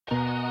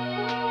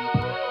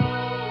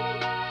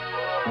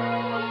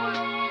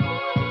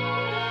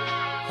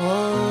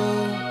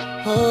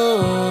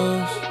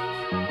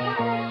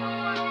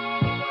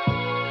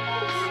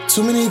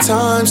Too many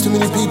times, too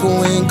many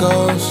people ain't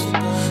ghosts.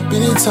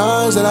 Many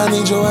times that I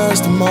need your ass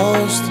the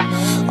most.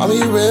 I'll be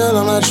real,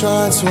 I'm not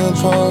trying to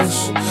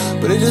impose,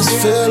 but it just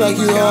feel like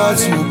you are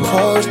to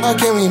approach. How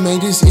can we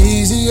make this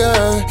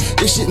easier?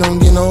 This shit don't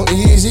get no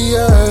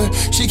easier.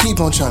 She keep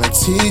on trying to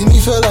tease me,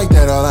 feel like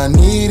that all I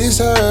need is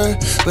her,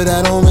 but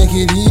that don't make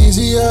it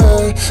easier.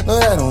 No,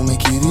 that don't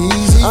make it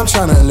easy. I'm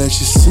trying to let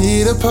you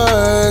see the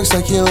perks,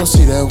 like you don't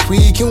see that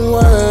we can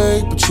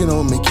work, but you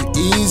don't make it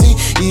easier.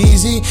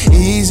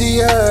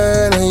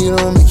 No, you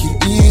don't make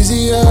it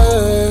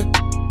easier.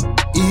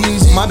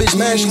 My bitch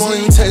mad, she won't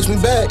even text me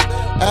back.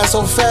 Ass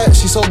so fat,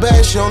 she so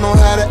bad, she don't know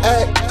how to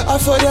act. I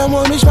fuck that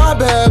one bitch, my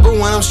bad, but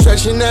when I'm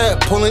stretching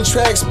that, pulling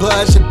tracks,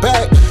 blood your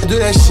back. I do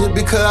that shit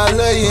because I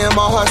love you and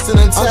my heart's still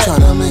intact.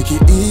 I'm tryna make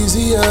it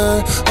easier,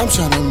 I'm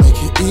tryna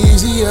make it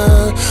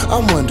easier.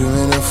 I'm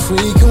wondering if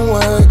we can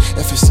work,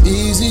 if it's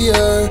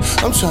easier.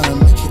 I'm tryna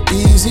make it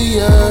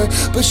easier,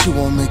 but you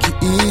won't make it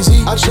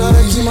easy. I try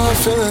to keep my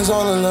feelings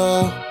on the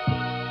low,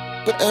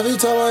 but every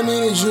time I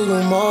needed you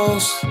the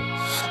most,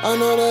 I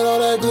know that all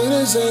that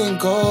glitters ain't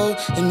gold,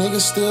 and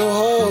niggas still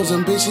hoes,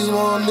 and bitches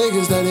want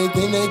niggas that they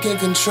think they can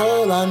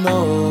control. I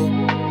know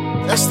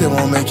that still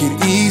won't make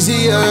it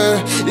easier.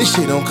 This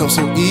shit don't come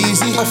so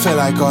easy. I feel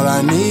like all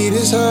I need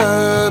is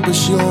her, but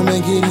she won't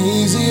make it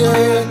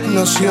easier.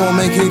 No, she won't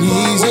make it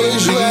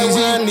easier.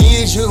 When I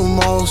needed you the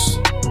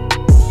most,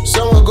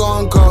 summer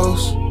going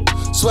ghost.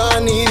 Swear I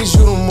needed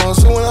you the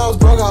most. And when I was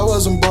broke, I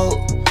wasn't broke.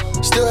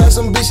 Still had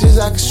some bitches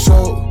I could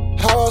stroke.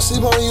 How I'll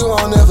sleep on you,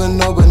 I'll never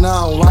know, but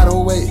now I'm wide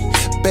awake.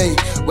 Babe,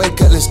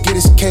 wake up, let's get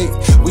this cake.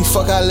 We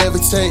fuck, I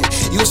levitate.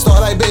 You a star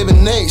like Baby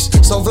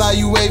Nates. So fly,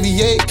 you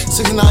aviate.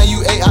 6'9",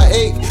 you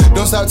 8'8".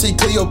 Don't stop till you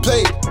clear your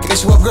plate.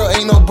 Guess what, girl,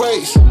 ain't no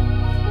breaks.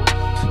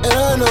 And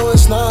I know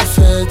it's not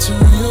fair to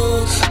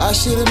you. I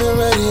should've been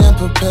ready and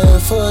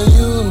prepared for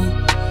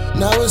you.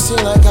 Now it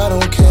seems like I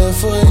don't care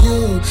for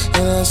you,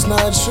 and that's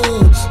not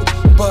true.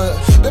 But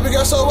baby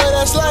girl, so what,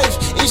 that's life.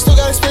 And you still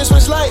gotta experience what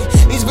it's like.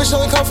 These bitches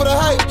only come for the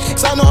hype,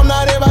 cause I know I'm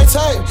not everybody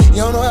type.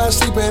 You don't know how to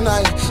sleep at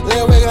night, lay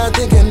awake and I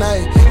think at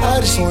night. I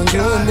just want you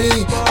and me,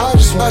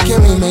 why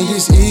can't we make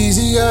this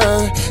easier?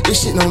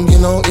 This shit don't get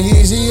no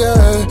easier.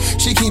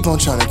 She keep on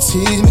trying to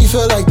tease me,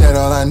 feel like that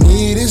all I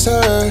need is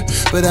her,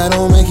 but that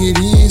don't make it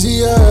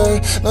easier.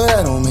 No,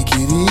 that don't make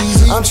it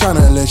easy. I'm trying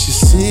to let you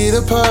see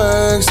the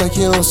perks, like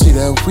you don't see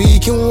that we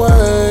can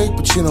work,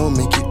 but you don't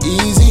make it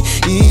easier.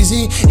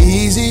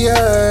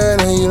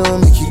 No, you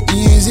don't make it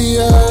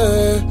easier.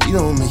 You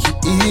don't make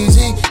it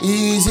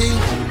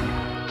easy.